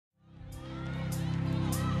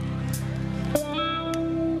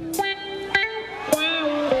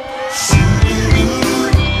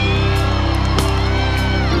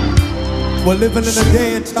We're living in a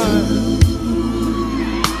day and time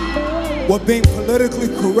where being politically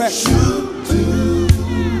correct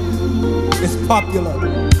is popular.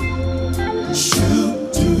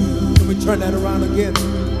 Let me turn that around again.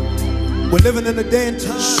 We're living in a day and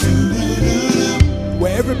time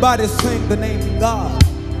where everybody's saying the name God,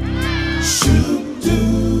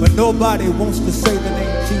 but nobody wants to say the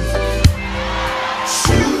name Jesus.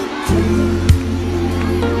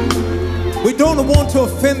 We don't want to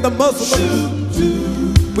offend the Muslims.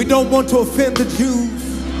 We don't want to offend the Jews.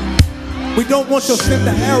 We don't want to offend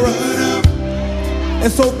the Arabs.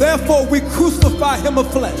 And so therefore we crucify him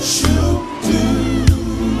of flesh.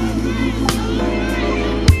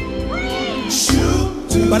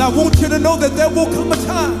 But I want you to know that there will come a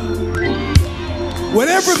time when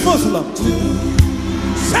every Muslim,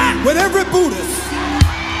 when every Buddhist,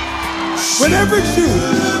 when every Jew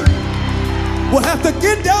will have to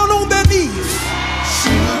get down on their knees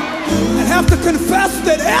and have to confess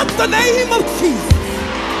that at the name of Jesus,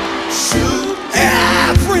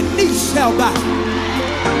 every knee shall bow.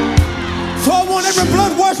 So I want every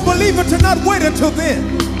blood-washed believer to not wait until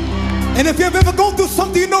then. And if you've ever gone through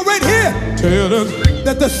something, you know right here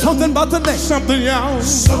that there's something about the name. Something, y'all.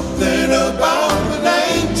 Something about the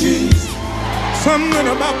name Jesus. Something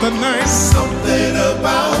about the name. Something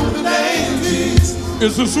about the name Jesus.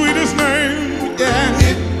 It's the sweetest name. Yeah.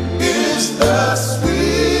 It is the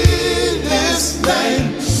sweetest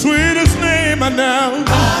name. Sweetest name I know.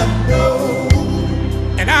 I know.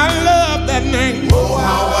 And I love that name. Oh,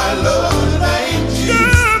 how I love the name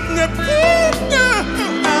Jesus.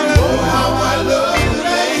 Oh, how I love the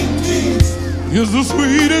name Jesus. It's the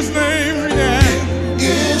sweetest name. Yeah.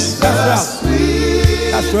 It's the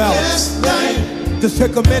sweetest name. Just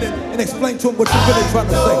take a minute and explain to him what you're really trying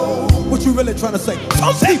to say. What you really trying to say.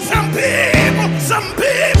 Some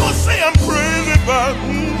people say I'm crazy, but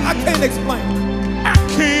I can't explain. I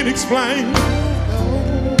can't explain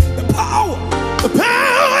The power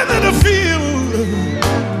that I feel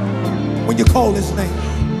when you call his name.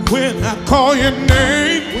 when I call your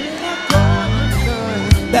name.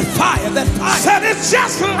 That fire, that fire. Said it's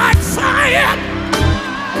just like fire.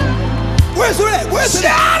 Where's it at? Where's it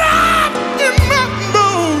at? Shut up in my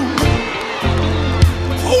bones.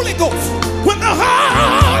 Holy Ghost. When the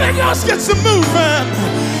Holy Ghost gets to moving,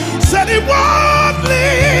 said he won't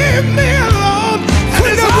leave me alone.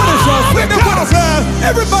 Swing that with us, y'all. Swing that with us.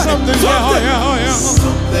 Everybody. Something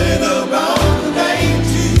about the name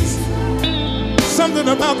Jesus. Something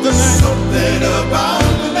about the name. Something about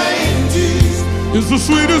the name Jesus. It's the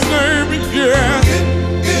sweetest name, yeah.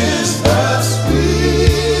 It is the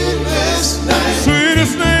sweetest name.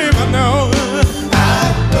 Sweetest name I know.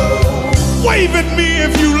 I know. Wave at me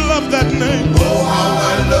if you love that name. Oh, how I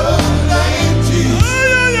love the name Jesus.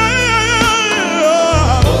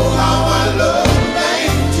 Oh, how I love the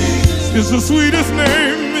name Jesus. It's the sweetest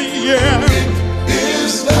name, yeah. It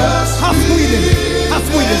is the How sweet is it? How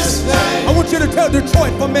sweet is it? name. I want you to tell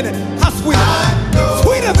Detroit for a minute. How sweet is it?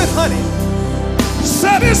 Sweeter than honey.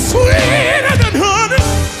 Said it's sweeter than honey.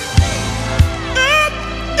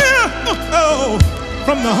 Oh,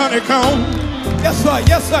 from the honeycomb. Yes, sir.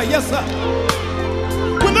 Yes, sir. Yes, sir.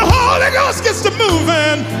 When the Holy Ghost gets to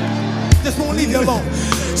moving, Just won't leave you alone.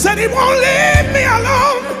 said he won't leave me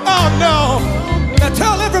alone. Oh, no. Now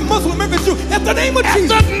tell every Muslim, every Jew, at the name of At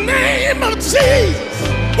Jesus, the name of Jesus,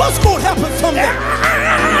 what's going to happen someday?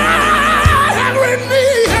 every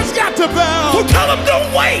knee has got to bow. So tell them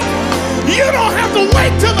don't wait. You don't have to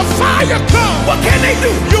wait till the fire comes. What can they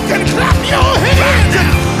do? You can clap your hands and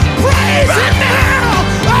praise it now.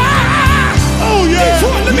 Oh, yeah.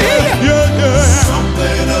 Let me hear you. Yeah.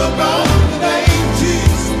 Something about the name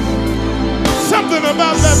Jesus. Something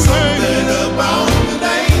about that name Something about the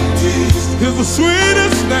name Jesus. is the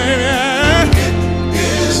sweetest name. Yeah. It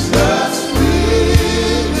is the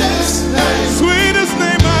sweetest name. Sweetest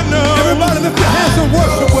name I know. Everybody lift your hands and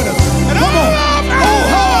worship with us. And come on.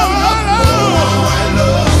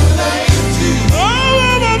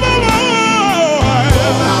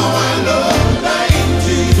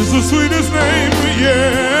 It's the sweetest name,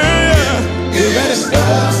 yeah. You ready? Let's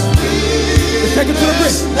take it to the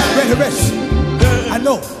bridge. Ready. I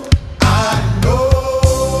know.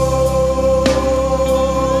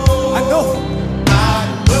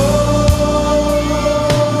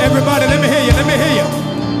 Everybody, let me hear you.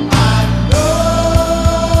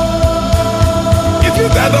 If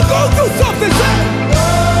you've ever gone through something, say.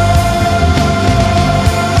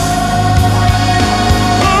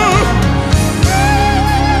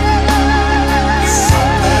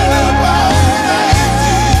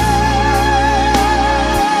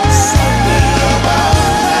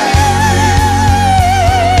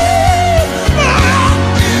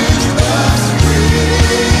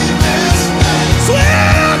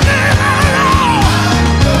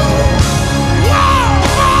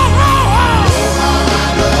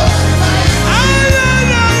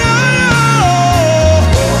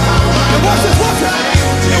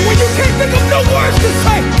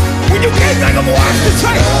 ain't gonna watch the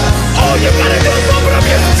tape. All you gotta do is open up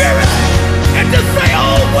your spirit and just say,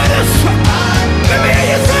 oh, what a shot. Let me hear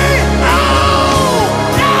you say, oh,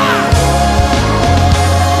 yeah.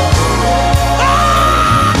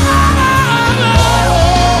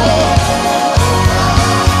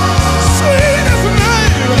 Sweetest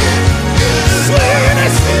name.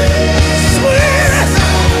 Sweetest. Sweetest.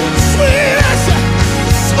 Sweetest.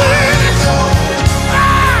 Sweetest.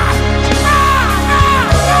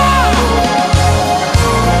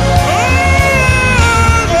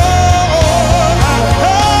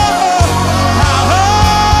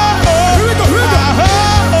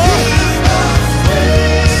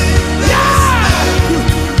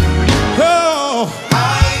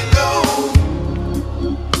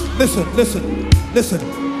 Listen.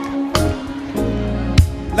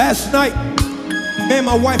 Last night, me and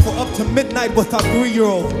my wife were up to midnight with our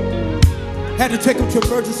 3-year-old. Had to take him to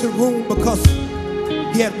emergency room because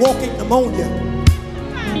he had walking pneumonia.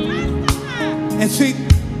 And see,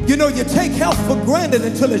 you know, you take health for granted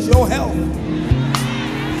until it's your health.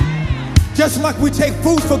 Just like we take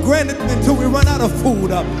food for granted until we run out of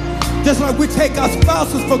food. Just like we take our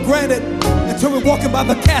spouses for granted until we're walking by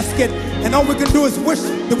the casket and all we can do is wish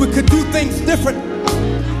that we could do things different.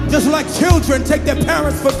 Just like children take their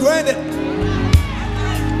parents for granted.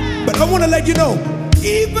 But I want to let you know,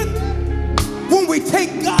 even when we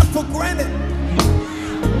take God for granted,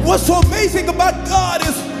 what's so amazing about God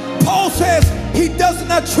is Paul says he does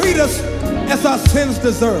not treat us as our sins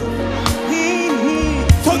deserve.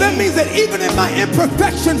 So that means that even in my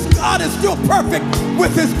imperfections, God is still perfect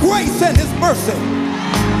with his grace and his mercy.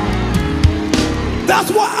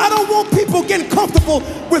 That's why I don't want people getting comfortable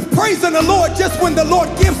with praising the Lord just when the Lord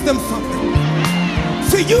gives them something.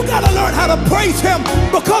 See, you gotta learn how to praise him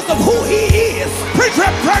because of who he is. Preacher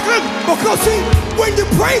Franklin. Because see, when you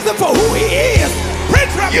praise him for who he is,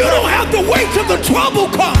 you don't have to wait till the trouble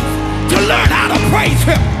comes to learn how to praise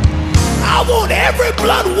him. I want every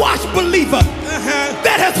blood-washed believer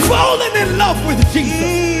that has fallen in love with Jesus.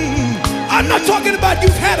 I'm not talking about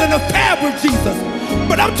you've had an affair with Jesus,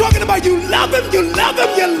 but I'm talking about you love him, you love him,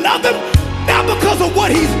 you love him, not because of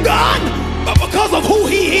what he's done, but because of who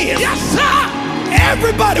he is. Yes, sir.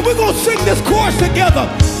 Everybody, we're going to sing this chorus together.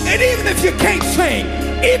 And even if you can't sing,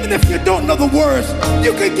 even if you don't know the words,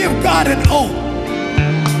 you can give God an oath.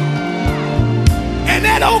 And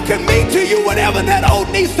that oath can mean to you whatever that oath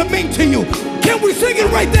needs to mean to you. Can we sing it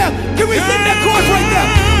right there? Can we sing that chorus right there?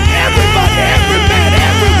 Everybody, every man,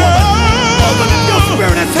 every woman, open up your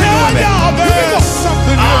spirit and sing with me. Here we go.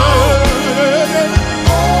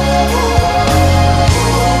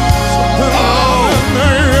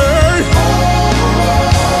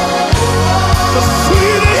 The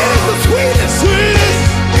sweetest, it is the sweetest, sweetest,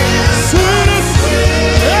 sweetest, sweetest.